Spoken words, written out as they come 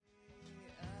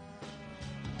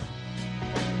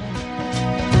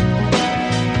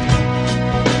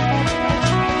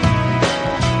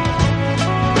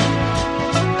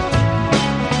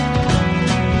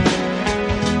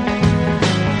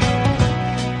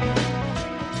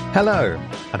Hello,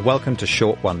 and welcome to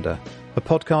Short Wonder, a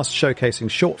podcast showcasing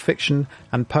short fiction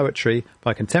and poetry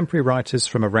by contemporary writers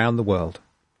from around the world.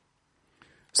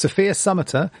 Sophia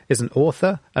Summeter is an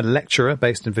author and lecturer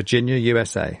based in Virginia,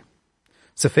 USA.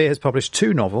 Sophia has published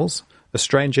 2 novels, A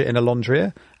Stranger in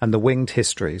Alondria and The Winged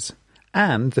Histories,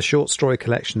 and the short story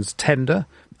collections Tender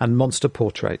and Monster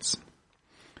Portraits.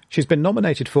 She's been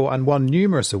nominated for and won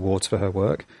numerous awards for her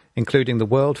work, including the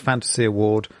World Fantasy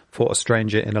Award for A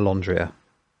Stranger in Alondria.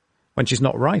 When she's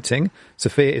not writing,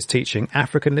 Sophia is teaching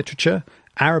African literature,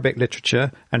 Arabic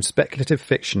literature, and speculative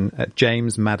fiction at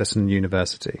James Madison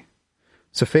University.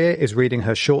 Sophia is reading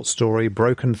her short story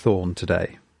Broken Thorn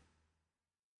today.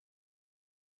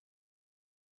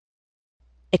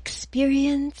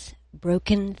 Experience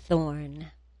Broken Thorn.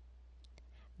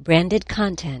 Branded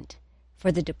content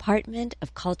for the Department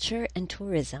of Culture and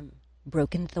Tourism,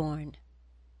 Broken Thorn.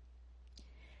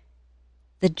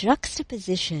 The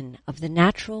juxtaposition of the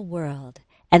natural world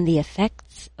and the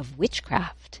effects of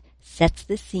witchcraft sets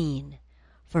the scene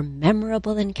for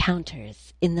memorable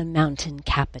encounters in the mountain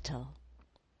capital.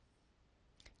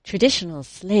 Traditional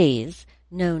sleighs,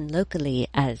 known locally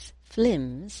as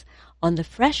flims, on the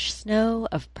fresh snow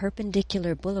of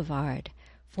Perpendicular Boulevard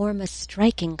form a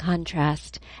striking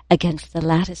contrast against the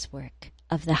latticework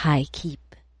of the High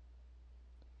Keep.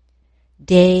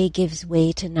 Day gives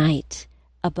way to night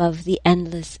above the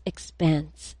endless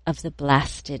expanse of the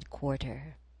blasted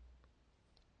quarter.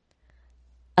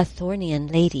 A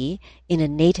Thornian lady in a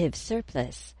native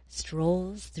surplice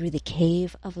strolls through the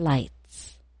Cave of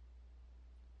Lights.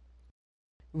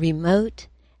 Remote,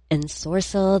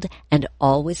 ensorcelled, and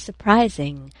always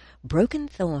surprising, Broken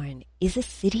Thorn is a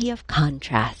city of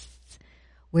contrasts,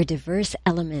 where diverse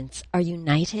elements are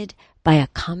united by a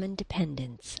common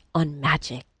dependence on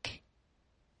magic.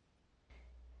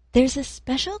 There's a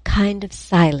special kind of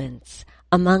silence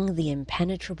among the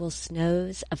impenetrable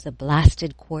snows of the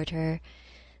blasted quarter,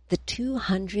 the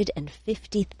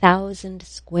 250,000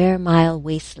 square mile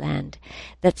wasteland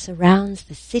that surrounds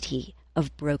the city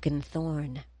of Broken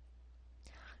Thorn.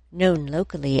 Known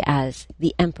locally as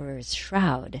the Emperor's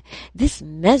Shroud, this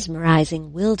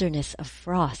mesmerizing wilderness of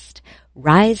frost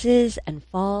rises and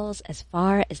falls as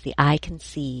far as the eye can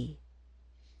see.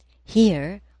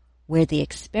 Here, where the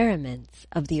experiments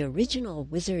of the original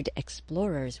wizard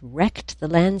explorers wrecked the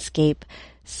landscape,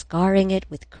 scarring it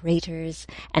with craters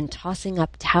and tossing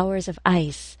up towers of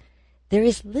ice, there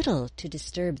is little to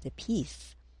disturb the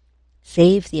peace,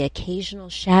 save the occasional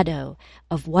shadow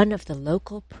of one of the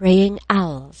local praying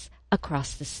owls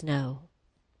across the snow.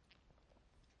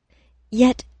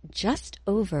 Yet, just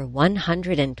over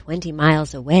 120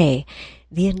 miles away,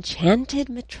 the enchanted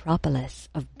metropolis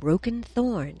of Broken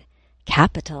Thorn,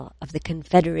 capital of the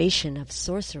Confederation of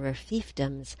Sorcerer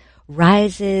Fiefdoms,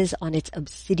 rises on its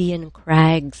obsidian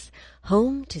crags,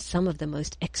 home to some of the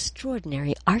most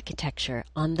extraordinary architecture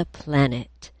on the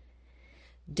planet.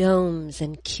 Domes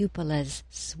and cupolas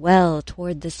swell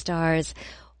toward the stars,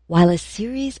 while a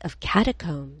series of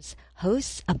catacombs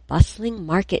hosts a bustling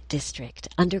market district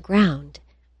underground.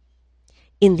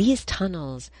 In these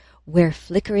tunnels, where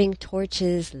flickering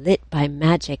torches lit by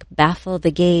magic baffle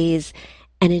the gaze,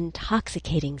 an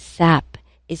intoxicating sap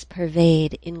is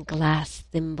purveyed in glass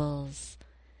thimbles.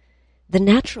 The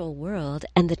natural world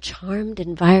and the charmed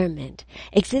environment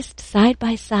exist side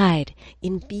by side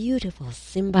in beautiful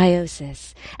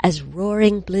symbiosis as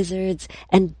roaring blizzards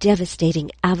and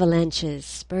devastating avalanches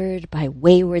spurred by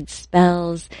wayward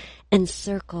spells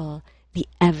encircle the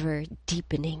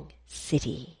ever-deepening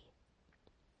city.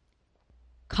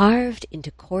 Carved into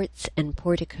courts and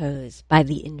porticos by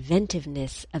the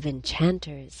inventiveness of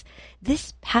enchanters,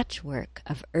 this patchwork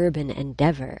of urban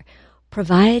endeavor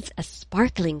provides a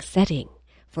sparkling setting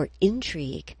for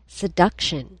intrigue,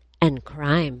 seduction, and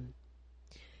crime.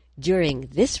 During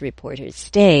this reporter's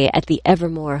stay at the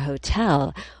Evermore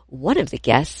Hotel, one of the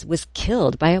guests was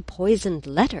killed by a poisoned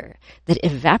letter that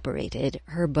evaporated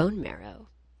her bone marrow.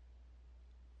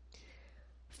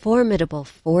 Formidable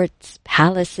forts,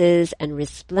 palaces, and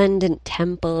resplendent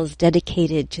temples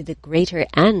dedicated to the greater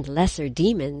and lesser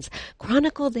demons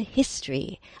chronicle the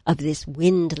history of this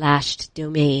wind-lashed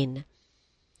domain.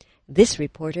 This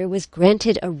reporter was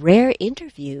granted a rare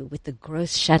interview with the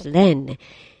Gros Châtelaine,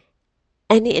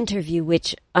 an interview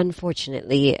which,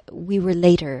 unfortunately, we were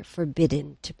later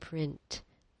forbidden to print.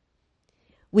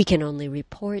 We can only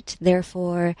report,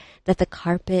 therefore, that the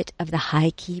carpet of the High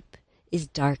Keep is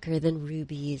darker than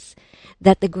rubies,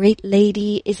 that the great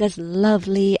lady is as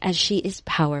lovely as she is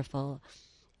powerful,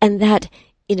 and that,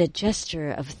 in a gesture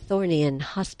of Thornian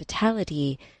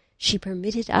hospitality, she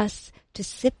permitted us to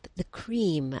sip the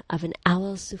cream of an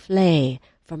owl soufflé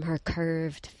from her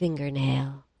curved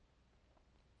fingernail.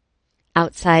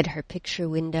 Outside her picture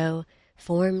window,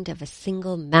 formed of a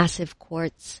single massive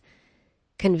quartz,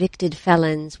 convicted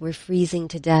felons were freezing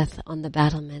to death on the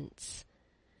battlements.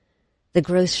 The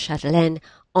Großchatelaine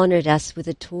honored us with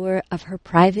a tour of her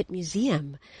private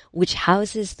museum, which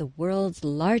houses the world's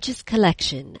largest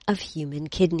collection of human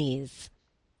kidneys.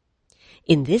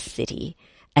 In this city,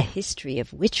 a history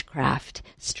of witchcraft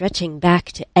stretching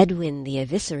back to Edwin the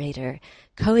Eviscerator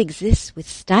coexists with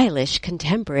stylish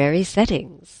contemporary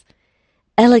settings.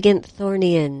 Elegant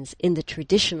Thornians in the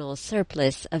traditional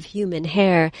surplice of human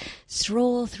hair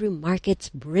stroll through markets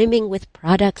brimming with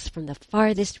products from the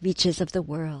farthest reaches of the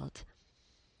world.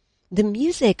 The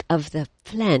music of the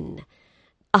plen,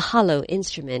 a hollow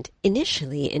instrument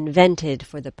initially invented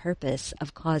for the purpose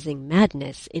of causing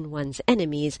madness in one's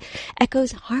enemies,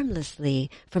 echoes harmlessly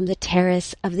from the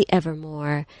terrace of the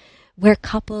Evermore, where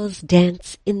couples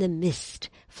dance in the mist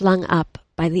flung up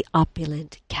by the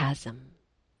opulent chasm.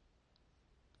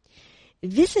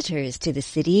 Visitors to the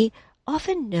city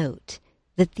often note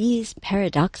that these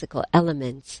paradoxical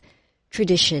elements,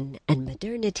 tradition and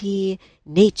modernity,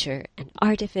 nature and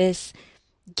artifice,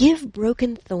 give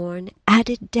Broken Thorn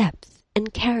added depth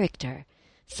and character,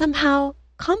 somehow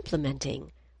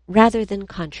complementing rather than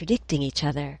contradicting each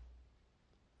other.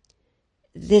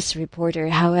 This reporter,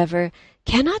 however,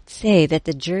 cannot say that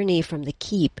the journey from the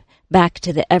keep back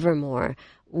to the Evermore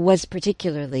was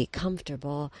particularly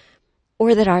comfortable,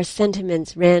 or that our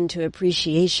sentiments ran to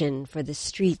appreciation for the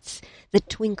streets that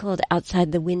twinkled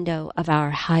outside the window of our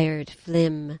hired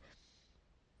flim.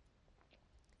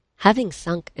 Having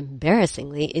sunk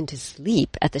embarrassingly into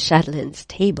sleep at the Chatelaine's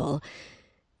table,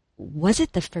 was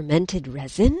it the fermented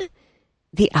resin?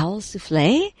 The owl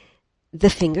soufflé? The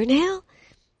fingernail?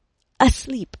 A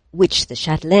sleep which the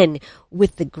Chatelaine,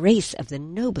 with the grace of the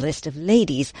noblest of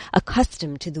ladies,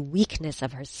 accustomed to the weakness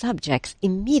of her subjects,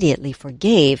 immediately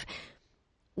forgave.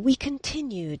 We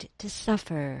continued to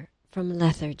suffer from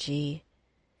lethargy,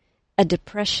 a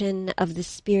depression of the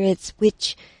spirits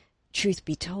which, truth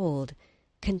be told,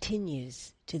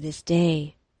 continues to this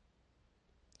day.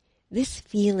 This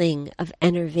feeling of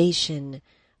enervation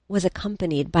was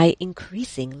accompanied by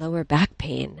increasing lower back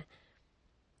pain.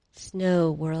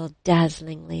 Snow whirled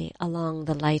dazzlingly along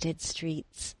the lighted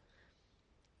streets.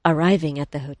 Arriving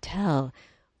at the hotel,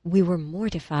 we were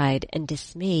mortified and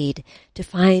dismayed to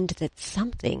find that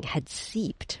something had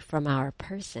seeped from our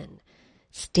person,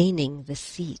 staining the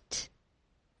seat.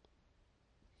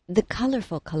 The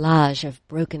colorful collage of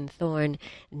Broken Thorn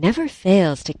never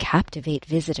fails to captivate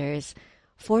visitors,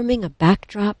 forming a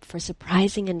backdrop for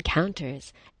surprising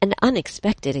encounters and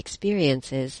unexpected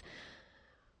experiences.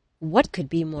 What could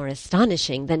be more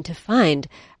astonishing than to find,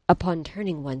 upon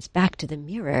turning one's back to the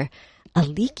mirror, a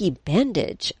leaky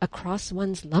bandage across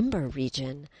one's lumbar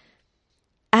region?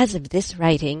 As of this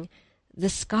writing, the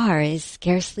scar is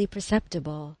scarcely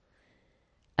perceptible.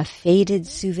 A faded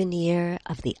souvenir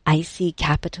of the icy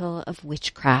capital of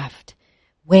witchcraft,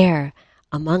 where,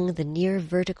 among the near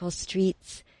vertical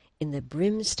streets, in the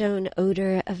brimstone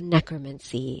odor of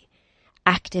necromancy,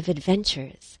 active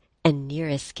adventures and near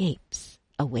escapes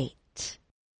await.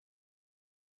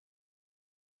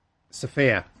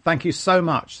 Sophia, thank you so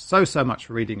much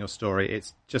for reading your story.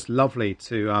 It's just lovely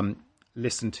to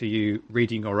listen to you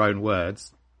reading your own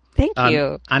words. Thank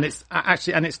you. And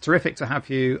it's terrific to have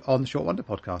you on the Short Wonder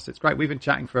podcast. It's great. We've been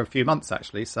chatting for a few months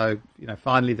actually, so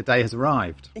finally the day has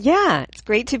arrived. Yeah, it's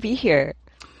great to be here.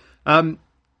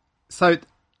 So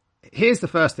here's the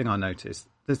first thing I noticed.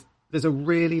 There's a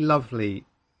really lovely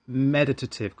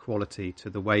meditative quality to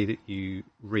the way that you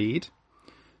read.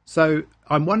 So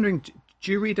I'm wondering,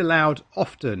 do you read aloud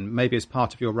often, maybe as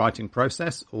part of your writing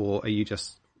process, or are you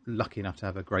just lucky enough to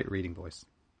have a great reading voice?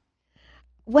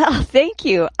 Well, thank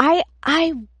you. I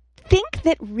think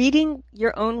that reading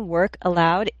your own work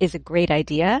aloud is a great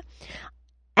idea.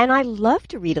 And I love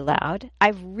to read aloud.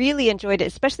 I've really enjoyed it,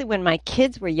 especially when my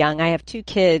kids were young. I have 2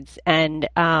 kids, and,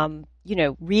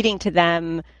 reading to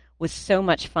them was so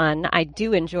much fun. I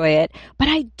do enjoy it, but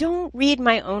I don't read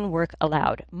my own work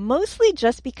aloud, mostly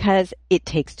just because it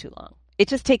takes too long. It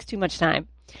just takes too much time.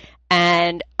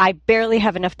 And I barely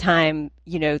have enough time,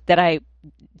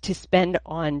 to spend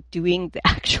on doing the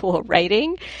actual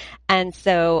writing. And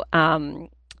so,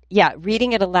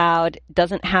 reading it aloud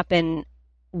doesn't happen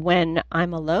when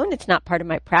I'm alone. It's not part of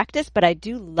my practice, but I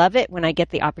do love it when I get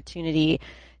the opportunity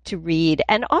to read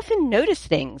and often notice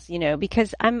things,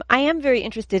 because I am very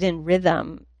interested in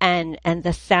rhythm and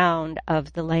the sound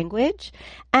of the language.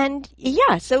 And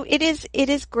so it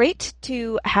is great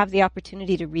to have the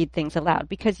opportunity to read things aloud,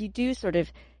 because you do sort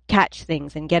of catch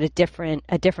things and get a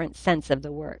different sense of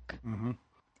the work. Mm-hmm.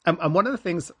 And one of the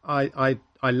things I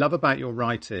love about your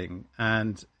writing,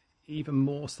 and even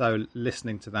more so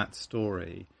listening to that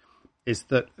story, is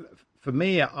that for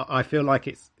me, I feel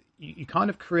like you kind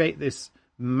of create this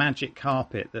magic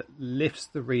carpet that lifts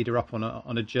the reader up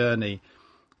on a journey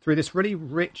through this really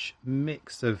rich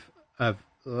mix of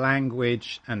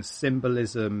language and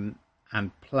symbolism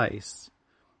and place.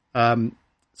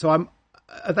 So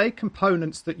are they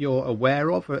components that you're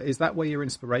aware of? Or is that where your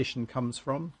inspiration comes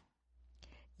from?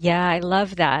 Yeah, I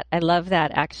love that. I love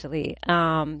that, actually.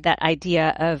 That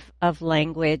idea of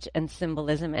language and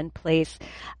symbolism and place.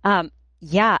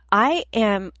 Yeah, I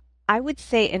would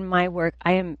say in my work,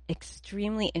 I am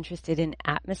extremely interested in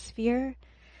atmosphere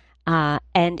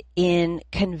and in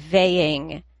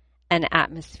conveying an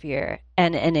atmosphere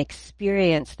and an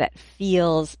experience that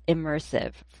feels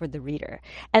immersive for the reader.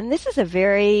 And this is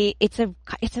it's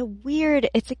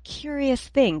a curious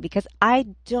thing, because I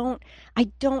don't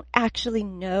actually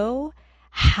know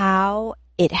how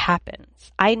it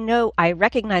happens. I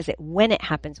recognize it when it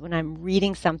happens, when I'm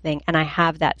reading something and I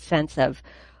have that sense of,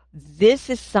 this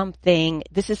is something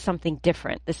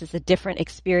different. This is a different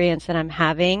experience that I'm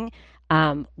having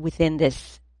within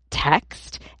this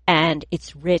text, and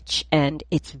it's rich and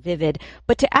it's vivid.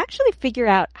 But to actually figure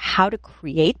out how to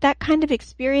create that kind of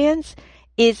experience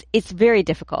it's very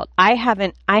difficult. I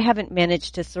haven't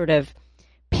managed to sort of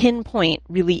pinpoint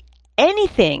really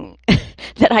anything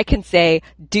that I can say,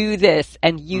 do this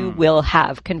and you will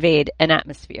have conveyed an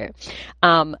atmosphere.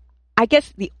 I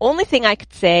guess the only thing I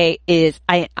could say is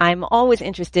I'm always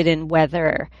interested in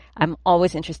weather. I'm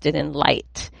always interested in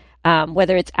light,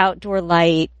 whether it's outdoor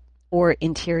light or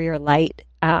interior light,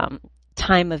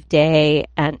 time of day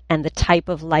and the type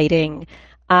of lighting.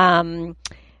 But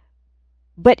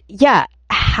yeah,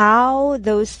 how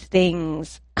those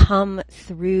things come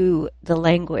through the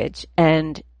language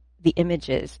and the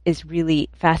images is really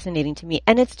fascinating to me.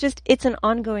 And it's an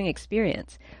ongoing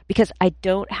experience, because I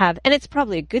don't have, and it's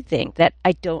probably a good thing that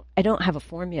I don't have a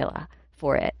formula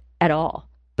for it at all,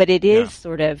 but it is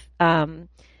sort of,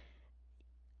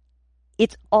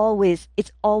 it's always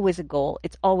a goal.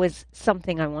 It's always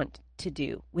something I want to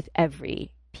do with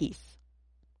every piece.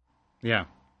 Yeah.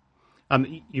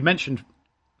 You mentioned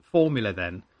formula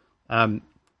then.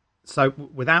 So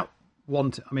without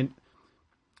wanting, I mean,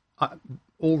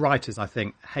 all writers, I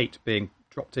think, hate being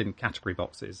dropped in category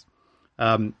boxes.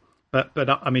 But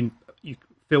I mean, you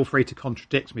feel free to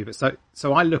contradict me. But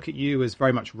so I look at you as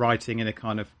very much writing in a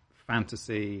kind of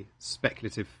fantasy,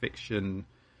 speculative fiction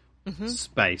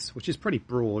space, which is pretty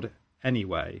broad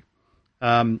anyway.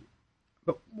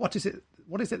 But what is it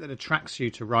that attracts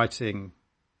you to writing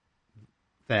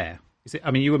there? Is it?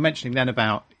 I mean, you were mentioning then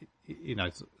about, you know,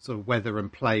 sort of weather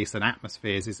and place and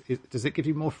atmospheres. Does it give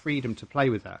you more freedom to play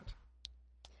with that?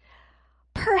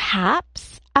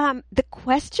 Perhaps. The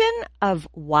question of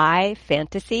why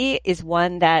fantasy is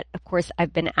one that, of course,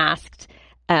 I've been asked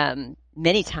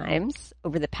many times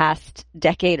over the past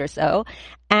decade or so.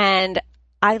 And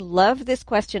I love this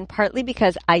question partly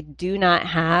because I do not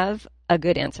have a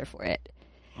good answer for it.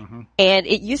 Mm-hmm. And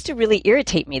it used to really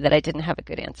irritate me that I didn't have a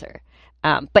good answer.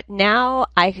 But now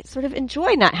I sort of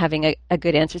enjoy not having a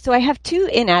good answer. So I have two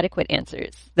inadequate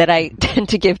answers that I tend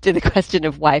to give to the question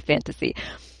of why fantasy.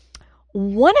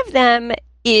 One of them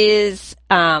is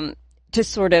to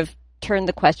sort of turn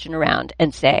the question around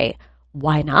and say,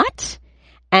 why not?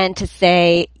 And to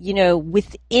say, you know,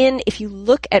 if you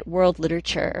look at world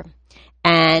literature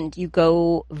and you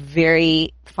go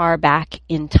very far back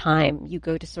in time, you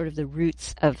go to sort of the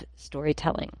roots of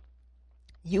storytelling,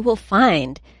 you will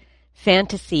find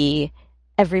fantasy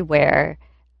everywhere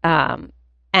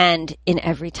and in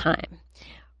every time.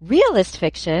 Realist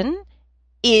fiction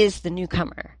is the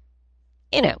newcomer.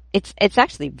 You know, it's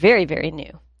actually very, very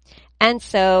new. And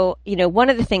so, you know, one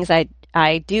of the things I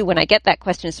do when I get that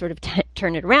question is sort of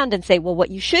turn it around and say, well, what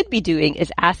you should be doing is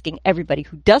asking everybody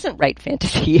who doesn't write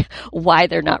fantasy why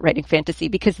they're not writing fantasy,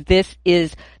 because this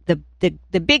is the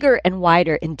bigger and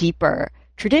wider and deeper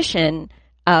tradition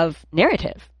of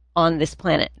narrative on this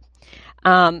planet.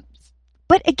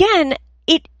 But again,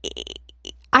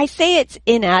 I say it's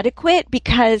inadequate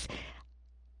because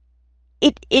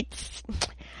it's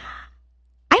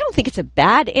I don't think it's a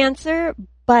bad answer,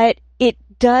 but it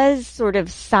does sort of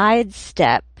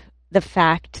sidestep the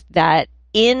fact that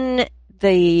in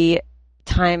the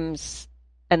times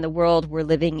and the world we're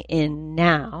living in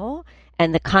now,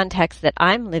 and the context that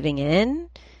I'm living in,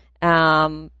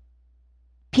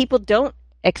 people don't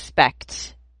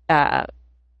expect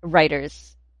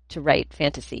writers to write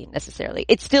fantasy necessarily.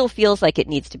 It still feels like it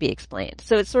needs to be explained.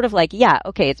 So it's sort of like, yeah,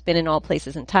 okay, it's been in all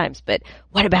places and times, but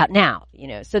what about now?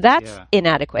 So that's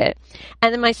inadequate.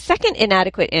 And then my second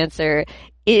inadequate answer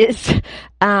is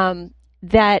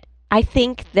that I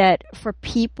think that for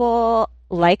people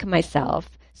like myself,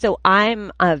 so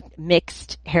I'm of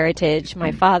mixed heritage.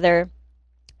 My father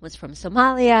was from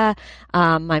Somalia.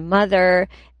 My mother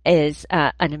is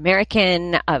an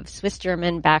American of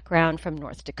Swiss-German background from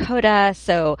North Dakota.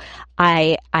 So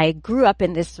I grew up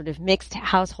in this sort of mixed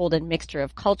household and mixture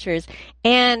of cultures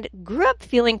and grew up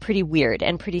feeling pretty weird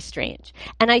and pretty strange.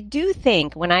 And I do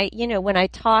think when I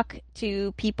talk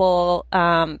to people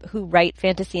who write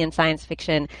fantasy and science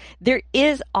fiction, there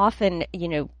is often,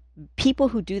 people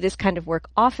who do this kind of work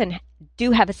often do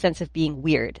have a sense of being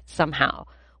weird somehow,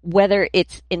 whether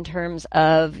it's in terms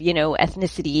of,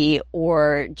 ethnicity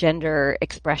or gender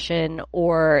expression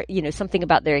or, something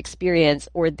about their experience,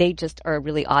 or they just are a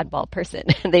really oddball person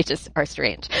and they just are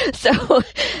strange. So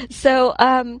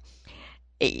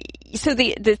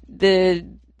the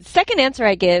second answer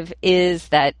I give is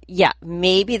that,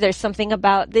 maybe there's something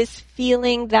about this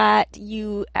feeling that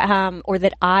you, or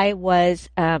that I was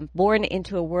born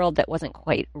into a world that wasn't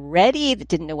quite ready, that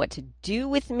didn't know what to do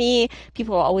with me.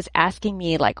 People are always asking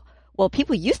me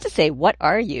people used to say, "What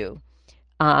are you?"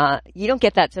 You don't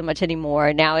get that so much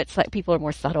anymore. Now it's like people are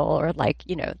more subtle, or they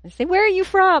say, "Where are you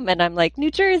from?" And I'm like,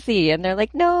 "New Jersey." And they're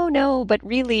like, no, but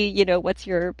really, what's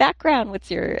your background?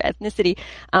 What's your ethnicity?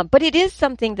 But it is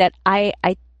something that I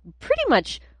pretty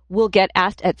much will get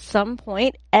asked at some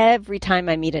point every time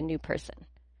I meet a new person.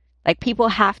 Like, people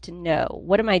have to know,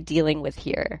 what am I dealing with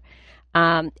here?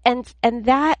 And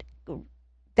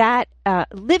that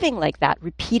living like that,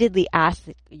 repeatedly asked,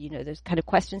 those kind of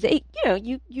questions,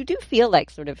 you do feel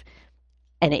like sort of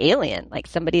an alien, like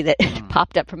somebody that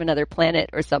popped up from another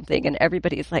planet or something, and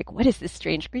everybody's like, what is this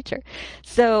strange creature?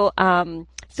 So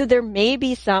there may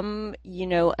be some,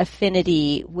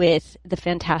 affinity with the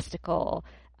fantastical,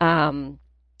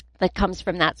 that comes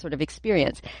from that sort of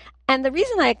experience. And the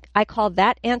reason I call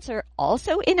that answer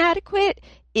also inadequate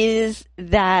is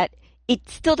that it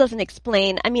still doesn't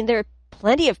explain. I mean, there are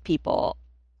plenty of people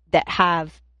that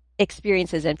have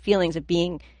experiences and feelings of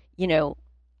being,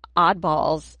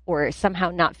 oddballs or somehow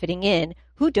not fitting in,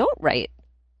 who don't write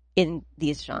in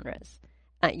these genres.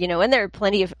 And there are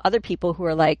plenty of other people who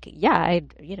are like, I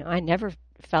never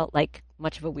felt like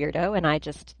much of a weirdo, and I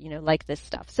just, like this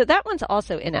stuff. So that one's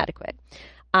also inadequate.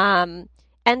 And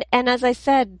as I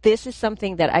said, this is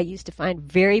something that I used to find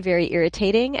very, very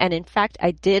irritating. And in fact,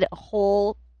 I did a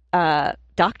whole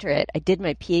doctorate. I did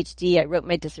my PhD. I wrote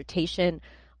my dissertation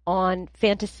on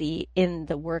fantasy in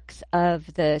the works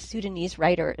of the Sudanese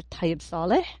writer Tayyib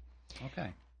Saleh.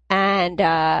 Okay. And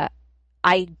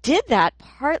I did that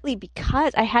partly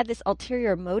because I had this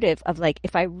ulterior motive of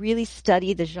if I really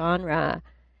study the genre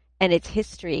and its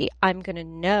history, I'm going to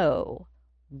know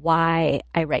why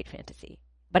I write fantasy.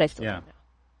 But I still don't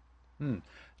know.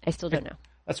 I still don't know.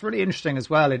 That's really interesting as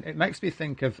well. It makes me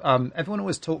think of everyone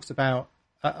always talks about.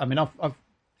 I've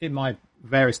in my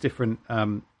various different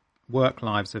work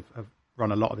lives have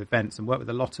run a lot of events and worked with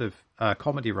a lot of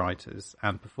comedy writers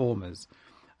and performers,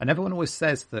 and everyone always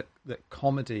says that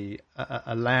comedy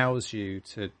allows you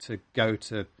to go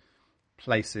to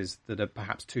places that are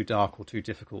perhaps too dark or too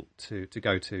difficult to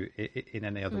go to in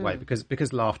any other way,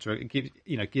 because laughter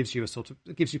gives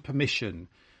you permission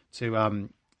to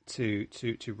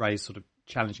raise sort of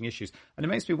challenging issues. And it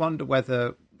makes me wonder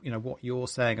whether what you're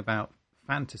saying about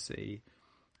fantasy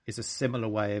is a similar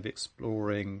way of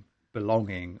exploring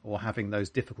belonging, or having those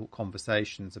difficult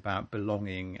conversations about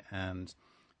belonging and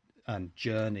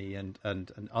journey and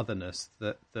otherness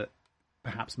that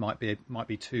perhaps might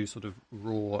be too sort of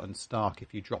raw and stark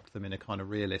if you dropped them in a kind of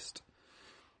realist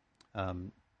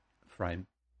frame.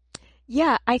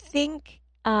 Yeah, I think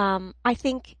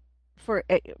for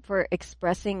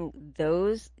expressing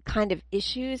those kind of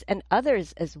issues and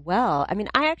others as well. I mean,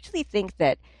 I actually think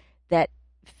that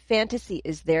fantasy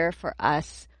is there for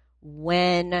us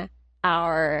when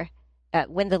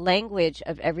when the language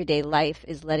of everyday life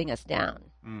is letting us down,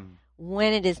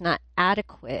 when it is not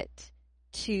adequate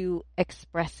to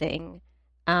expressing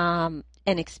an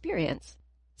experience.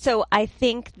 So I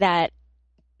think that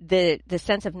the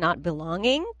sense of not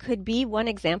belonging could be one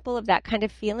example of that kind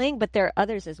of feeling, but there are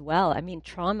others as well. I mean,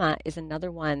 trauma is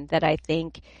another one that I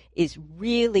think is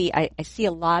really, I see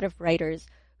a lot of writers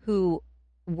who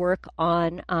work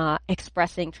on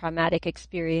expressing traumatic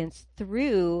experience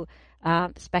through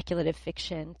speculative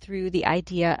fiction, through the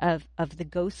idea of the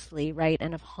ghostly, right,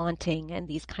 and of haunting and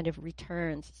these kind of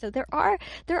returns. So there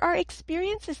are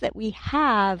experiences that we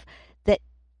have that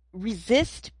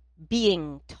resist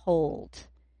being told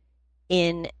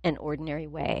in an ordinary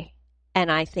way.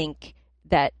 And I think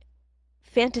that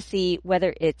fantasy,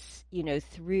 whether it's,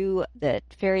 through the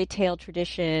fairy tale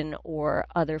tradition or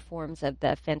other forms of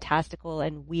the fantastical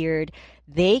and weird,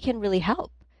 they can really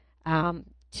help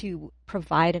to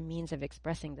provide a means of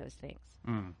expressing those things.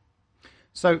 Mm.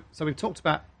 So we've talked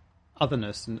about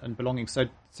otherness and belonging. So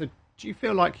do you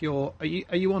feel like are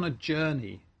you on a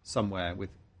journey somewhere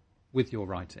with your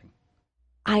writing?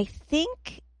 I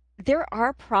think there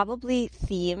are probably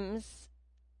themes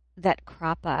that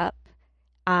crop up.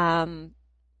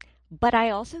 But I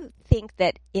also think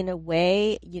that in a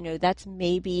way, that's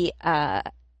maybe,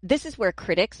 this is where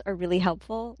critics are really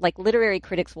helpful. Like literary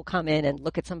critics will come in and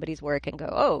look at somebody's work and go,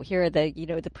 oh, here are the,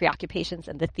 the preoccupations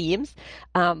and the themes.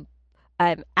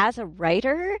 As a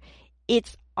writer,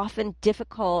 it's often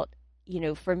difficult,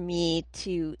 for me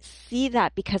to see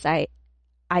that because I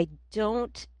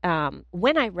don't,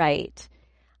 when I write,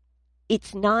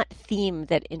 it's not theme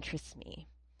that interests me.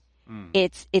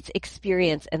 It's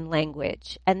experience and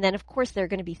language. And then, of course, there are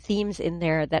going to be themes in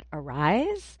there that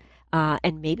arise,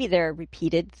 and maybe there are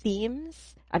repeated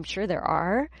themes. I'm sure there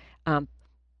are.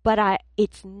 But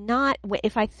it's not,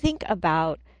 if I think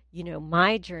about,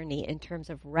 my journey in terms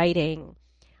of writing,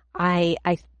 I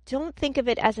don't think of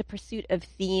it as a pursuit of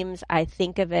themes. I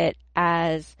think of it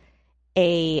as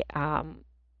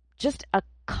just a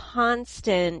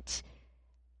constant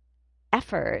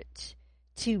effort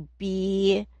to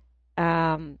be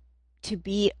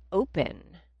open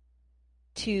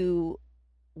to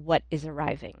what is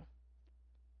arriving.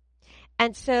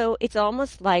 And so it's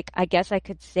almost like, I guess I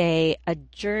could say, a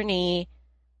journey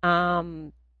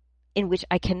in which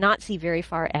I cannot see very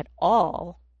far at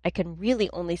all. I can really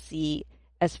only see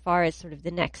as far as sort of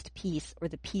the next piece or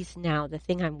the piece now, the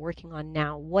thing I'm working on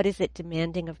now. What is it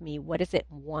demanding of me? What does it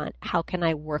want? How can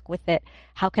I work with it?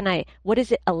 What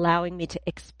is it allowing me to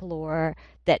explore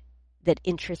that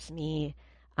interests me?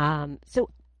 So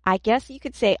I guess you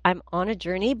could say I'm on a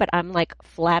journey, but I'm like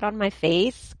flat on my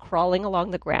face, crawling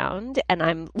along the ground, and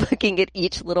I'm looking at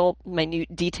each little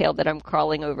minute detail that I'm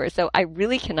crawling over. So I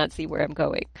really cannot see where I'm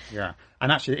going. Yeah.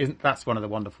 And actually, that's one of the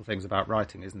wonderful things about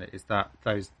writing, isn't it? Is that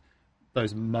those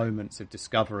moments of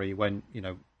discovery when,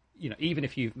 even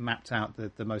if you've mapped out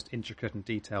the most intricate and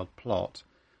detailed plot,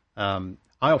 I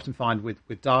often find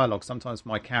with dialogue, sometimes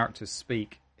my characters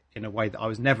speak in a way that I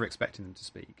was never expecting them to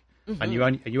speak. Mm-hmm. And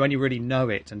you only really know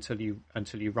it until you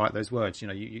write those words.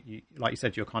 You like you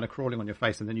said, you're kind of crawling on your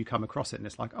face, and then you come across it, and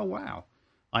it's like, oh wow,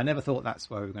 I never thought that's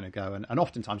where we were going to go. And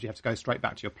oftentimes you have to go straight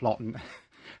back to your plot and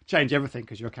change everything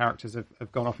because your characters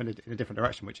have gone off in a different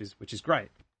direction, which is great.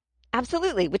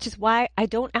 Absolutely, which is why I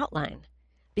don't outline,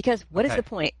 because what is the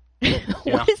point? Yeah.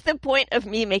 What is the point of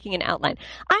me making an outline?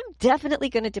 I'm definitely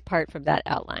going to depart from that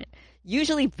outline,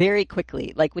 usually very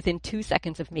quickly, like within 2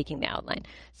 seconds of making the outline.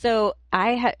 So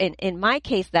I have, in my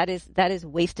case, that is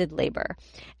wasted labor.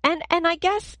 And I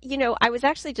guess, I was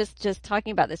actually just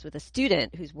talking about this with a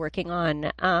student who's working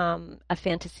on a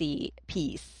fantasy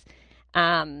piece.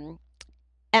 And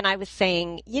I was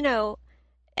saying,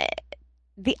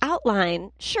 the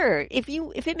outline, sure, if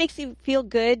it makes you feel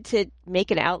good to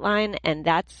make an outline and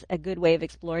that's a good way of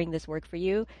exploring this work for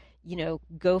you,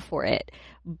 go for it.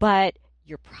 But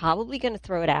you're probably going to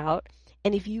throw it out.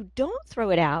 And if you don't throw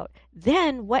it out,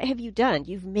 then what have you done?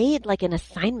 You've made like an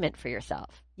assignment for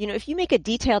yourself. If you make a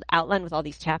detailed outline with all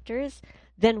these chapters,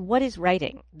 then what is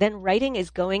writing? Then writing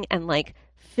is going and like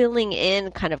filling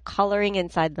in, kind of coloring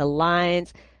inside the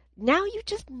lines. Now you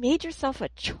just made yourself a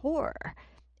chore.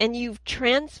 And you've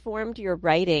transformed your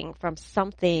writing from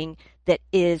something that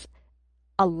is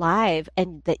alive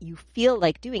and that you feel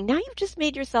like doing. Now you've just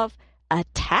made yourself a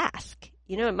task.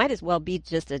 It might as well be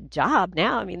just a job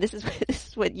now. I mean, this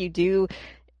is what you do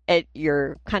at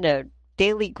your kind of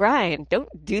daily grind.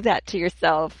 Don't do that to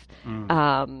yourself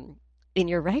in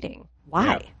your writing.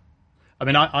 Why? Yeah. I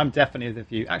mean, I'm definitely of the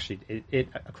view, actually, it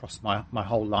across my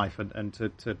whole life and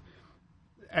to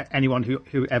anyone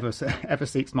who ever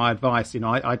seeks my advice,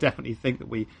 I definitely think that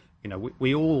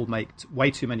we all make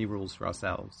way too many rules for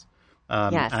ourselves.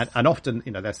 Yes. And often,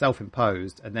 they're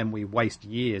self-imposed, and then we waste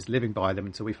years living by them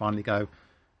until we finally go,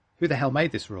 who the hell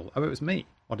made this rule? Oh, it was me.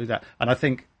 I'll do that. And I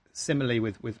think similarly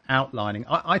with outlining,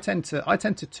 I tend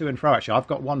to and fro, actually. I've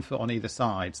got one foot on either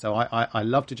side. So I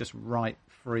love to just write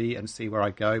free and see where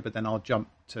I go, but then I'll jump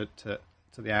to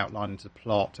the outline and to the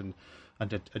plot and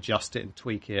adjust it and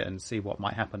tweak it and see what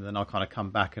might happen, and then I'll kind of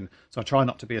come back. And so I try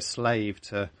not to be a slave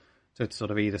to sort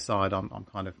of either side. I'm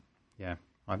kind of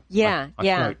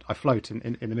I float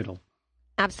in the middle.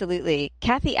 Absolutely.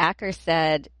 Kathy Acker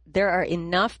said there are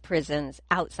enough prisons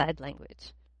outside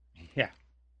language. Yeah.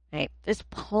 right? There's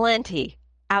plenty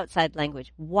outside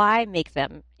language. Why make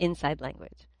them inside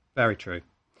language? Very true.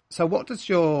 So what does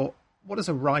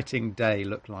a writing day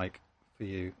look like for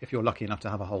you? If you're lucky enough to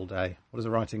have a whole day, what does a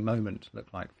writing moment look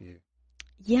like for you?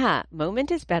 Yeah,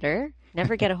 moment is better.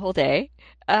 Never get a whole day.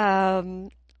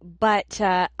 But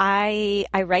I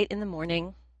write in the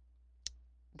morning.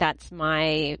 That's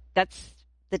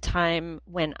the time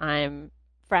when I'm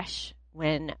fresh,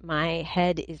 when my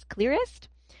head is clearest.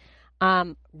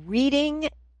 Reading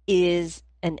is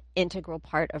an integral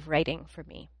part of writing for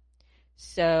me.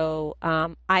 So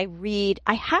I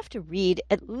have to read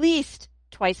at least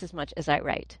twice as much as I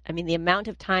write. I mean, the amount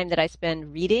of time that I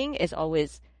spend reading is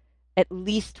always at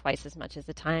least twice as much as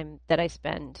the time that I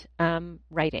spend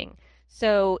writing.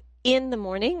 So in the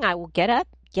morning, I will get up,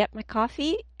 get my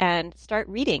coffee, and start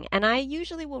reading. And I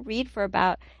usually will read for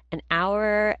about an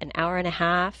hour and a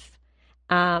half,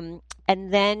 and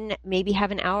then maybe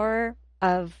have an hour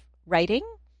of writing.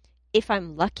 If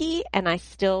I'm lucky and I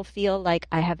still feel like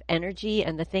I have energy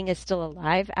and the thing is still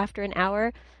alive after an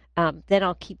hour, then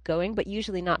I'll keep going, but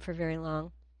usually not for very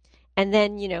long. And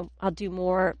then, I'll do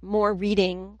more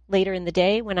reading later in the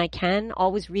day when I can.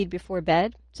 Always read before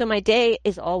bed. So my day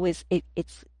is always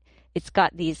it's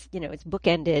got these, it's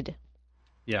bookended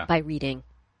by reading.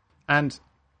 And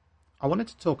I wanted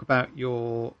to talk about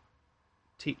your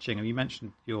teaching, and you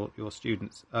mentioned your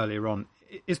students earlier on.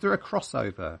 Is there a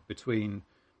crossover between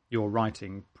your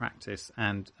writing practice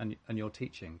and your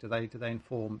teaching? Do they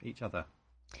inform each other?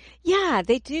 Yeah,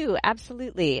 they do.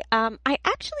 Absolutely. I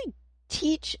actually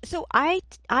teach. So I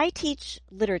teach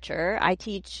literature. I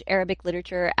teach Arabic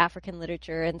literature, African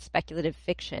literature, and speculative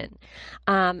fiction.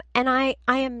 And I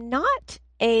am not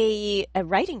a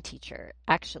writing teacher,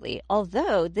 actually,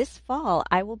 although this fall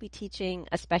I will be teaching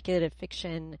a speculative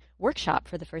fiction workshop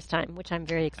for the first time, which I'm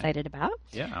very excited about.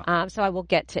 Yeah. So I will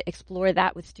get to explore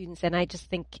that with students, and I just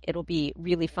think it'll be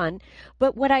really fun.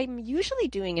 But what I'm usually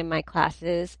doing in my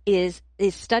classes is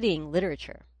studying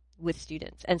literature with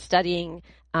students and studying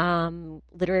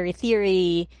literary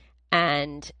theory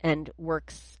and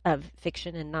works of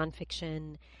fiction and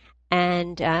nonfiction.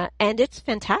 And it's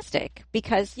fantastic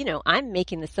because, I'm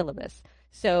making the syllabus.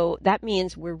 So that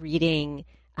means we're reading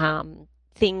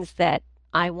things that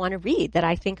I want to read, that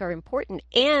I think are important,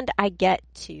 and I get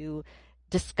to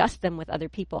discuss them with other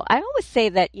people. I always say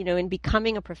that, in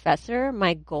becoming a professor,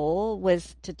 my goal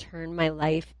was to turn my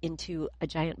life into a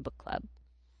giant book club.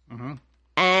 Mm-hmm.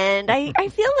 And I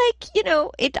feel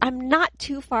like, I'm not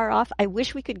too far off. I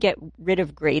wish we could get rid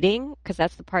of grading, because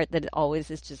that's the part that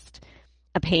always is just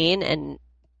a pain, and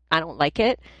I don't like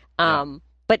it.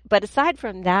 But aside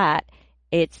from that,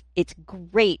 it's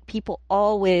great. People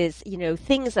always,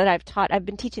 things that I've taught, I've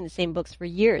been teaching the same books for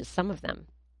years, some of them.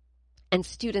 And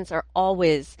students are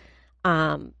always,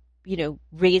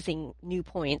 raising new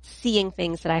points, seeing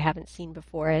things that I haven't seen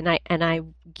before. And I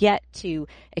get to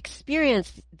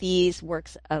experience these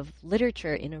works of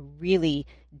literature in a really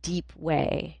deep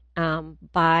way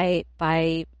by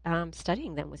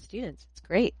studying them with students. It's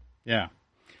great. Yeah.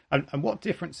 And what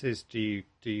differences do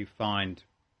you find,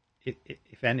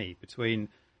 if any, between,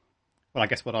 well, I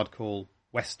guess what I'd call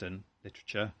Western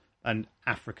literature and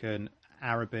African,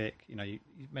 Arabic? You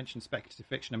mentioned speculative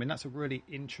fiction. I mean, that's a really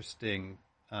interesting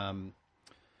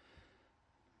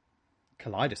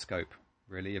kaleidoscope,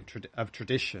 really, of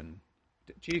tradition.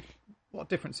 What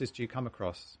differences do you come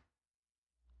across?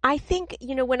 I think,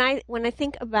 when I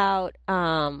think about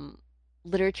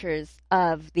literatures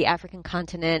of the African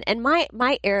continent, and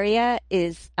my area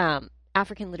is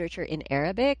African literature in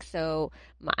Arabic, so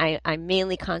I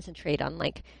mainly concentrate on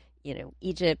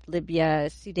Egypt,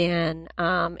 Libya, Sudan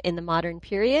in the modern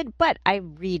period, but I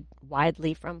read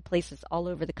widely from places all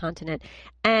over the continent.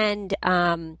 And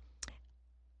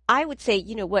I would say,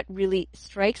 what really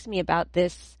strikes me about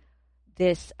this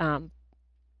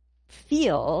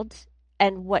field,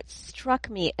 and what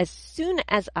struck me as soon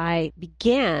as I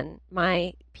began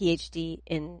my PhD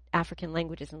in African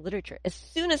languages and literature, as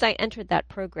soon as I entered that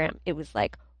program, it was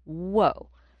like, whoa,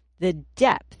 the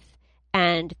depth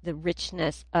and the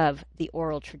richness of the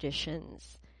oral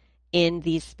traditions in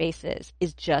these spaces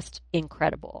is just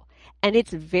incredible. And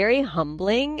it's very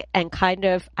humbling and kind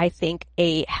of, I think,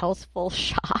 a healthful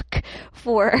shock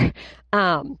for,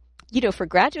 for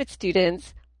graduate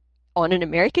students on an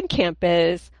American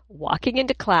campus, walking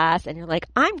into class, and you're like,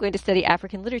 I'm going to study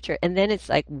African literature. And then it's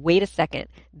like, wait a second,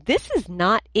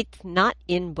 it's not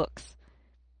in books.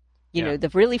 The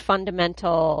really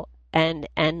fundamental and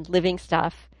living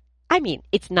stuff. I mean,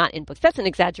 it's not in books. That's an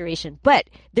exaggeration, but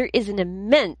there is an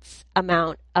immense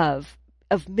amount of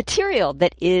material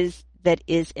that is that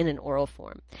is in an oral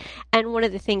form. And one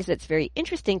of the things that's very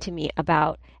interesting to me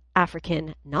about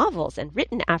African novels and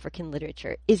written African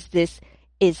literature is this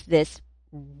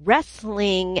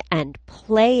wrestling and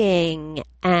playing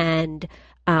and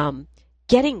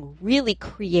getting really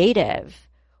creative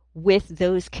with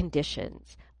those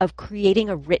conditions of creating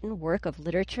a written work of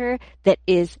literature that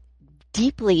is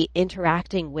deeply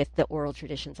interacting with the oral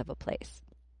traditions of a place.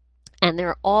 And there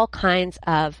are all kinds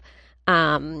of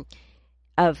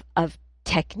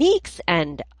techniques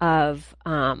and of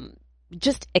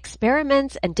just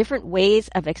experiments and different ways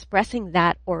of expressing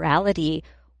that orality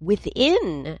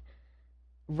within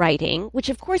writing, which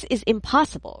of course is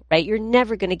impossible, right? You're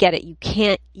never going to get it. You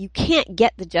can't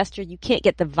get the gesture, you can't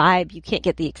get the vibe, you can't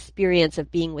get the experience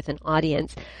of being with an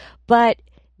audience. But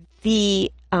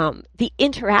the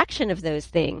interaction of those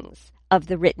things, of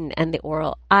the written and the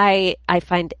oral, I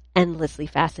find endlessly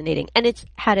fascinating. And it's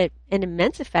had an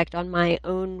immense effect on my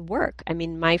own work. I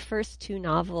mean, my first two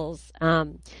novels,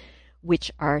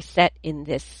 which are set in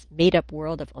this made-up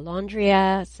world of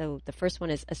Alondria. So the first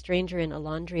one is A Stranger in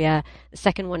Alondria. The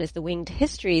second one is The Winged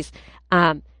Histories.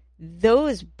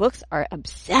 Those books are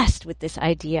obsessed with this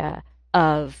idea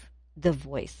of the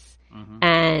voice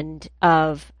and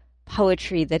of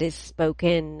poetry that is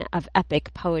spoken, of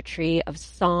epic poetry, of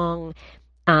song,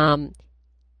 and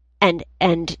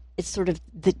it's sort of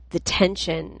the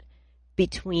tension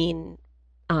between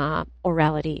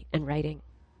orality and writing.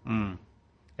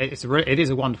 It is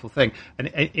a wonderful thing, and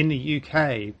in the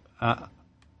UK, I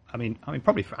mean,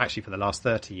 probably for the last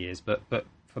 30 years, but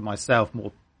for myself,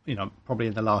 more, probably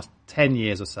in the last 10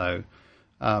 years or so,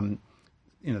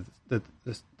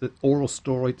 the oral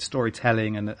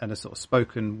storytelling and a sort of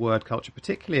spoken word culture,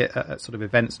 particularly at sort of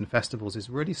events and festivals,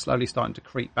 is really slowly starting to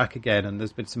creep back again. And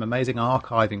there's been some amazing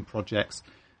archiving projects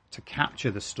to capture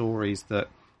the stories that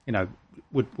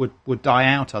would die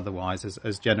out otherwise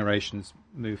as generations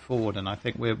move forward. And I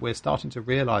think we're starting to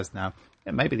realise now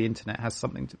that maybe the internet has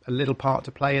a little part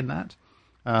to play in that,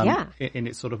 in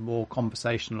its sort of more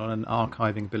conversational and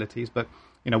archiving abilities. But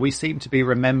we seem to be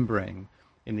remembering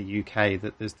in the UK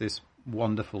that there's this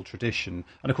wonderful tradition.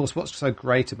 And of course, what's so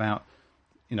great about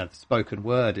the spoken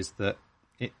word is that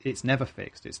it's never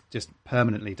fixed. It's just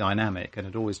permanently dynamic, and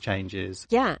it always changes.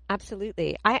 Yeah,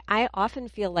 absolutely. I often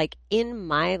feel like in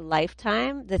my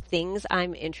lifetime, the things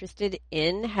I'm interested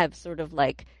in have sort of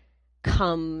like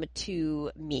come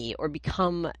to me or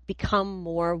become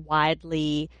more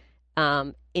widely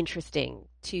interesting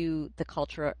to the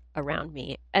culture around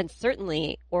me. And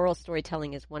certainly oral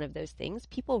storytelling is one of those things.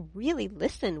 People really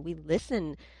listen. We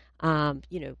listen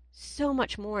so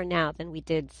much more now than we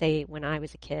did, say, when I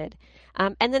was a kid.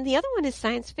 And then the other one is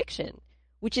science fiction,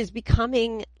 which is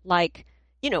becoming like,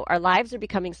 our lives are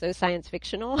becoming so science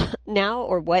fictional now,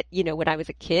 or what, when I was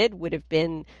a kid would have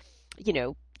been,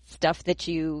 stuff that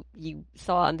you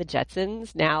saw on the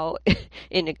Jetsons now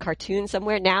in a cartoon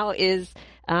somewhere now is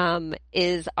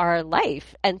our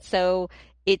life. And so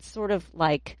it's sort of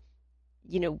like,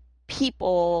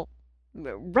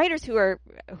 writers who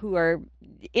are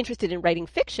interested in writing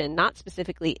fiction, not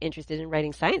specifically interested in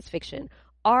writing science fiction,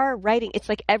 are writing. It's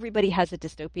like everybody has a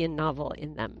dystopian novel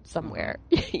in them somewhere,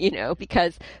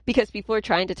 because people are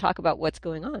trying to talk about what's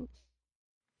going on.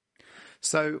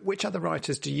 So which other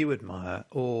writers do you admire,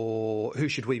 or who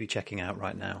should we be checking out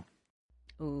right now?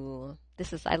 Ooh,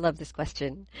 I love this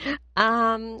question.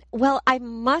 Well, I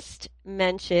must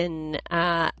mention,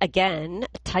 again,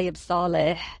 Tayeb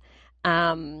Saleh,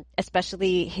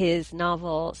 especially his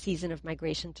novel, Season of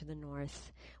Migration to the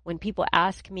North. When people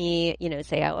ask me,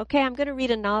 say, okay, I'm going to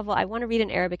read a novel. I want to read an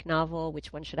Arabic novel.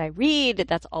 Which one should I read?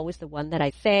 That's always the one that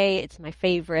I say. It's my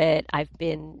favorite. I've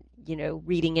been,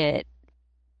 reading it,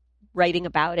 writing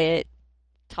about it,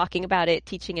 talking about it,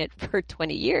 teaching it for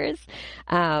 20 years.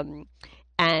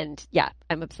 And yeah,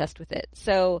 I'm obsessed with it.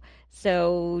 So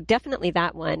definitely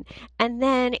that one. And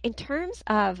then in terms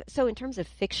of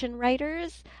fiction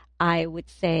writers, I would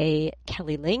say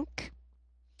Kelly Link,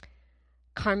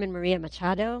 Carmen Maria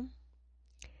Machado,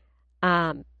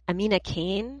 Amina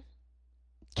Kane,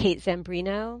 Kate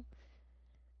Zambrino.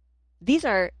 These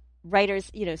are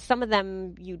writers, some of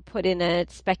them you'd put in a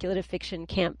speculative fiction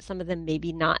camp, some of them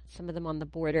maybe not, some of them on the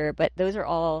border, but those are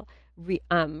all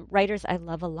writers I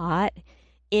love a lot.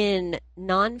 In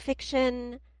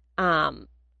nonfiction,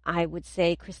 I would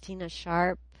say Christina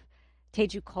Sharp,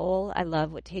 Teju Cole. I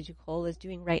love what Teju Cole is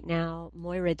doing right now.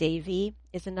 Moira Davey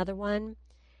is another one.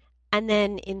 And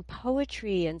then in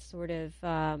poetry and sort of,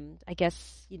 I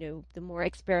guess, the more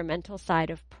experimental side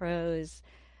of prose,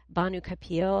 Banu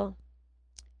Kapil,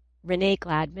 Renee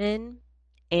Gladman,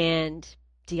 and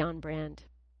Dion Brand.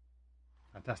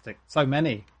 Fantastic. So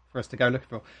many for us to go looking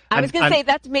for. I was going to say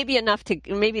that's maybe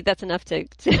that's enough to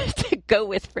go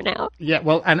with for now. Yeah,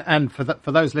 well, and for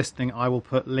those listening, I will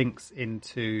put links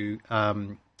into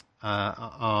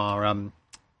our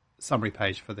summary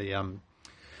page for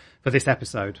this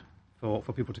episode for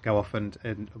people to go off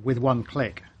and with one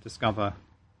click discover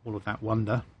all of that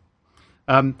wonder.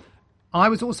 I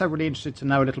was also really interested to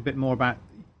know a little bit more about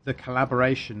the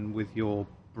collaboration with your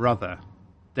brother,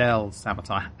 Del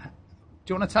Samotar.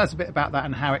 Do you want to tell us a bit about that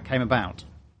and how it came about?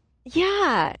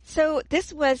 Yeah. So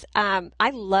this was,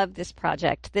 I love this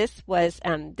project. This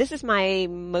is my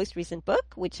most recent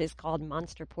book, which is called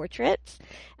Monster Portraits.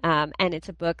 And it's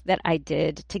a book that I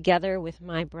did together with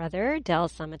my brother, Del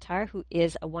Samotar, who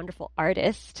is a wonderful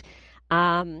artist,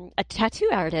 a tattoo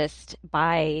artist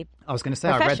by I was going to say,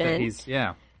 profession. I read that he's,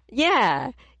 yeah.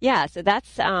 Yeah. So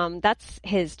that's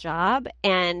his job.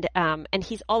 And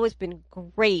he's always been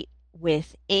great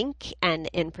with ink. And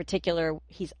in particular,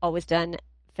 he's always done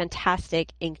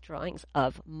fantastic ink drawings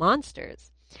of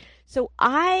monsters. So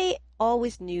I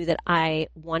always knew that I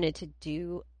wanted to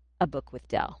do a book with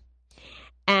Del.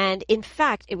 And in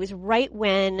fact, it was right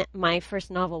when my first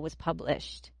novel was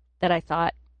published that I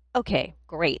thought, okay,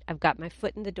 great. I've got my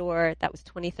foot in the door. That was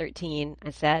 2013.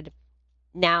 I said,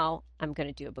 now I'm going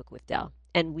to do a book with Del.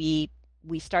 And we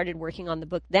started working on the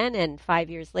book then, and 5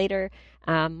 years later,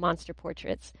 Monster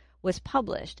Portraits was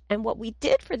published. And what we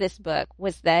did for this book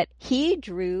was that he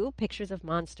drew pictures of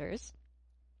monsters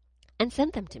and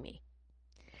sent them to me.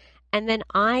 And then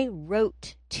I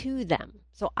wrote to them.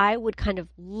 So I would kind of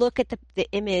look at the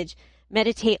image,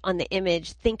 meditate on the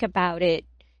image, think about it,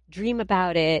 dream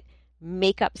about it,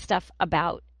 make up stuff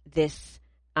about this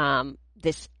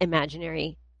this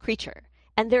imaginary creature.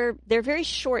 And they're very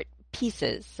short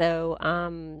pieces. So,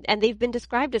 and they've been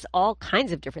described as all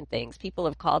kinds of different things. People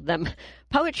have called them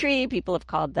poetry. People have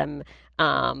called them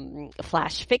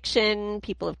flash fiction.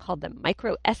 People have called them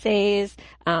micro essays.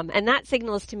 And that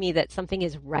signals to me that something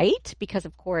is right because,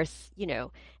 of course,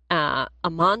 a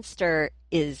monster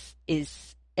is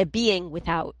a being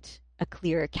without a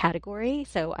clear category.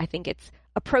 So I think it's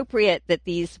appropriate that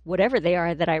these, whatever they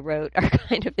are that I wrote, are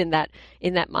kind of in that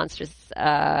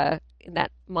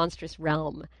monstrous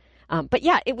realm. But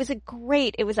yeah,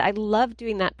 I love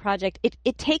doing that project.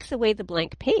 It takes away the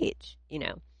blank page,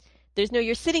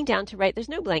 you're sitting down to write, there's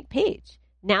no blank page.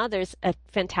 Now there's a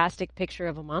fantastic picture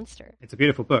of a monster. It's a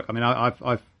beautiful book. I mean,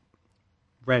 I've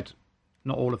read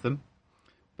not all of them,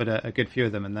 but a good few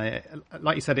of them. And they,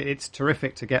 like you said, it's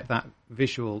terrific to get that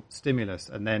visual stimulus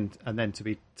and then to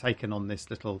be taken on this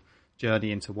little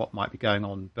journey into what might be going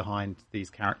on behind these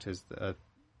characters that are,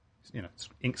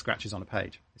 ink scratches on a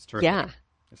page. It's terrific. Yeah.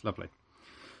 It's lovely.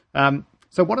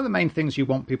 So what are the main things you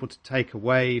want people to take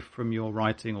away from your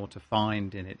writing or to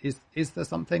find in it? Is there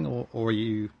something or are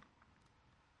you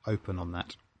open on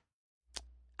that?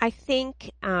 I think,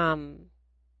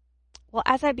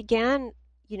 as I began,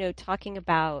 talking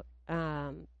about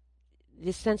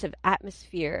this sense of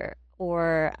atmosphere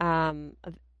or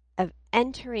of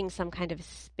entering some kind of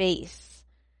space,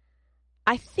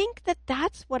 I think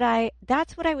that's what I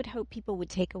would hope people would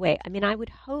take away. I mean, I would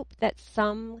hope that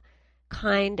some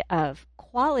kind of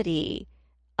quality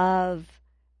of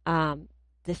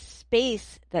the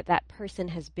space that person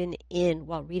has been in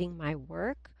while reading my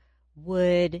work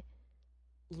would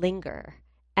linger,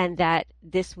 and that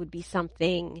this would be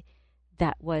something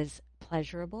that was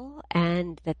pleasurable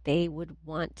and that they would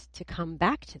want to come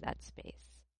back to that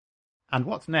space. And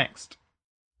what's next?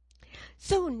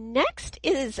 So next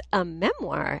is a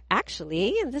memoir,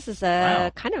 actually. And this is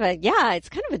it's kind of a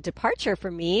departure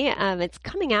for me. It's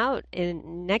coming out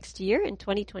next year in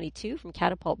 2022 from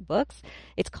Catapult Books.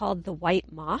 It's called The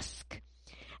White Mosque.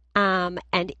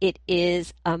 And it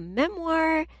is a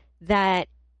memoir that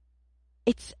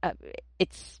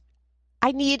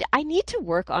I need to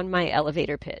work on my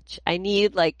elevator pitch. I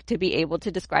need to be able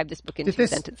to describe this book in two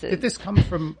sentences. Did this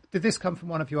come from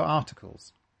one of your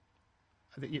articles?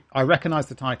 I recognize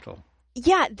the title.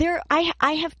 Yeah,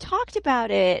 I have talked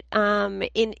about it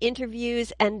in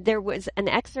interviews, and there was an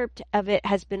excerpt of it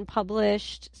has been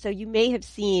published. So you may have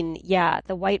seen,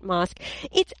 The White Mosque.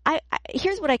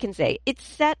 Here's what I can say. It's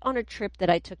set on a trip that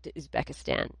I took to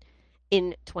Uzbekistan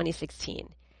in 2016.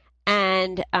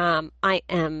 And I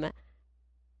am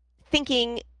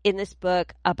thinking in this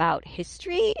book about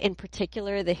history, in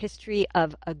particular the history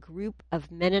of a group of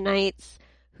Mennonites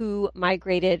who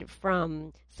migrated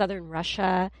from southern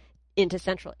Russia into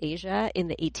Central Asia in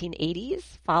the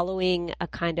 1880s, following a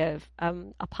kind of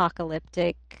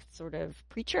apocalyptic sort of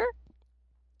preacher.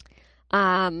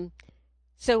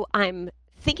 So I'm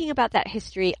thinking about that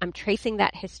history. I'm tracing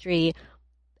that history.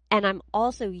 And I'm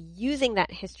also using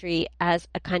that history as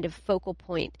a kind of focal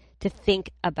point to think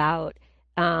about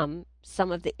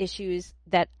some of the issues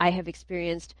that I have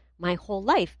experienced my whole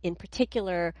life, in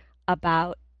particular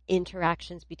about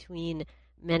interactions between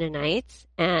Mennonites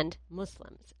and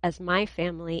Muslims, as my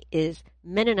family is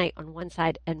Mennonite on one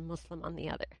side and Muslim on the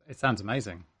other. It sounds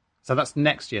amazing. So that's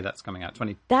next year that's coming out,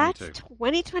 2022. That's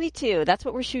 2022. That's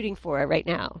what we're shooting for right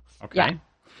now. Okay.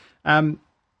 Yeah.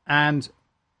 And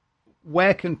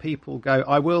where can people go?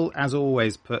 I will, as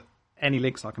always, put any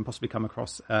links I can possibly come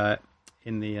across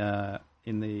in the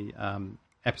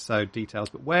episode details.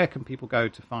 But where can people go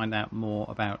to find out more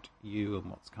about you and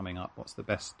what's coming up? What's the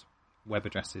best web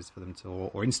addresses for them to,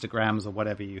 or Instagrams or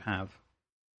whatever you have?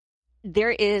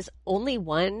 There is only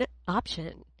one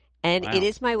option, and it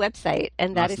is my website,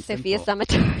 and that is Sophia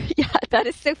Samatar. Yeah, that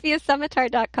is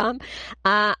sophiasamatar.com.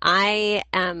 I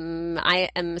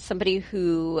am somebody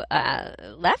who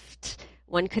left,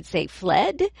 one could say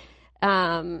fled,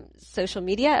 social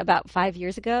media about 5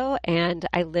 years ago, and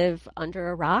I live under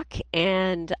a rock,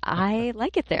 and I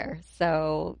like it there.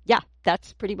 So yeah,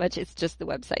 that's pretty much, it's just the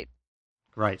website.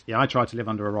 Great. Yeah, I try to live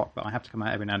under a rock, but I have to come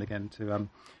out every now and again to.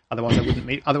 Otherwise,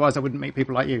 I wouldn't meet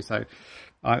people like you. So,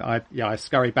 I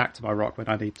scurry back to my rock when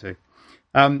I need to.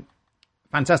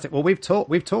 Fantastic. Well, we've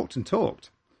talked and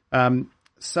talked.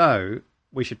 So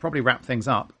we should probably wrap things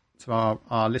up, so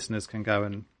our listeners can go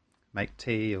and make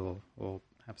tea or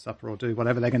have supper or do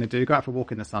whatever they're going to do. Go out for a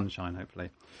walk in the sunshine, hopefully.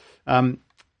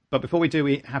 But before we do,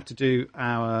 we have to do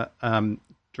our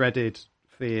dreaded,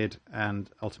 feared, and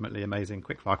ultimately amazing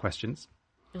quickfire questions.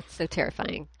 It's so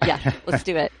terrifying. Yeah, let's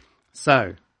do it.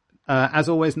 So, as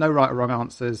always, no right or wrong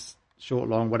answers, short,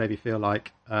 long, whatever you feel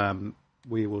like.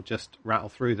 We will just rattle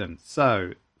through them.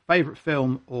 So, favourite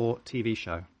film or TV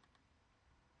show?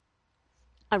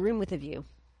 A Room with a View.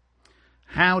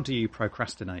 How do you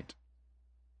procrastinate?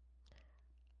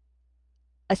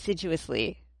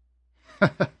 Assiduously.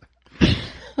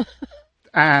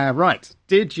 Right.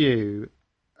 Did you...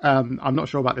 I'm not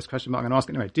sure about this question, but I'm going to ask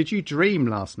it anyway. Did you dream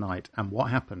last night, and what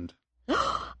happened?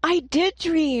 I did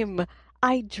dream.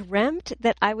 I dreamt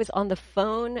that I was on the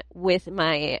phone with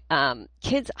my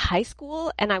kids' high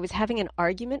school, and I was having an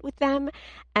argument with them,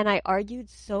 and I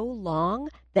argued so long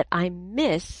that I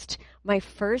missed my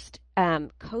first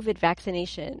COVID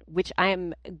vaccination, which I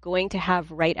am going to have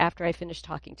right after I finish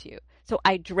talking to you. So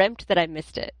I dreamt that I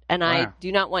missed it, and I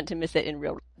do not want to miss it in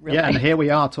real life. Yeah, and here we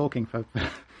are talking for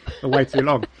way too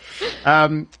long.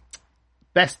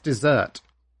 Best dessert?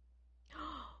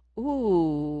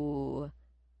 Ooh.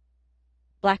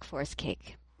 Black Forest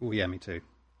cake. Oh, yeah, me too.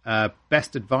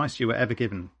 Best advice you were ever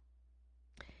given?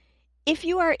 If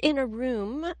you are in a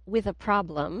room with a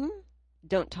problem,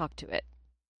 don't talk to it.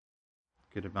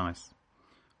 Good advice.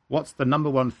 What's the number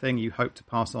one thing you hope to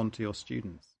pass on to your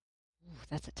students? Ooh,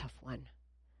 that's a tough one.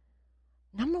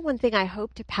 Number one thing I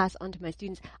hope to pass on to my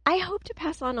students, I hope to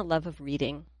pass on a love of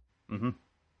reading. Mm-hmm.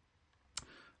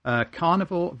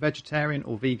 Carnivore, vegetarian,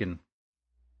 or vegan?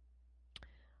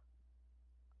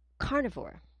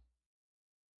 Carnivore.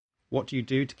 What do you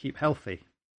do to keep healthy?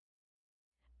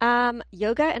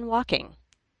 Yoga and walking.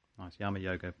 Nice. Yeah, I'm a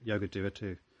yoga doer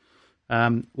too.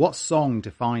 What song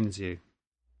defines you?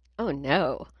 Oh,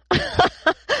 no.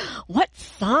 What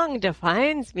song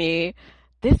defines me?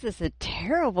 This is a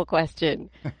terrible question.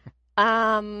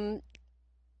 What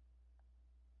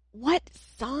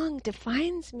song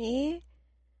defines me?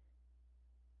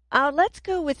 Let's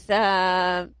go with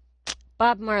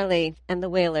Bob Marley and the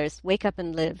Wailers, Wake Up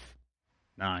and Live.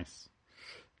 Nice.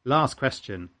 Last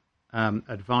question.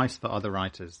 Advice for other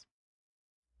writers.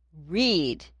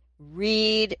 Read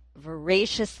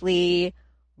voraciously,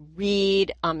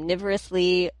 read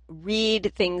omnivorously,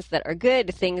 read things that are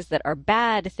good, things that are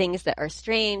bad, things that are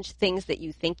strange, things that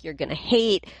you think you're going to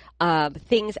hate,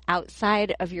 things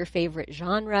outside of your favorite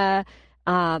genre.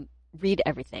 Read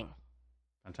everything.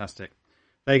 Fantastic.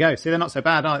 There you go. See, they're not so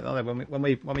bad, are they? When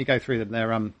we go through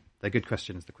them, they're good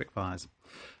questions, the quick fires.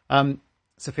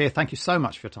 Sophia, thank you so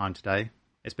much for your time today.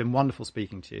 It's been wonderful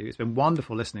speaking to you. It's been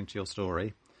wonderful listening to your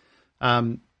story.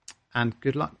 And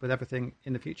good luck with everything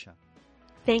in the future.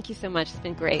 Thank you so much. It's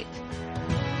been great.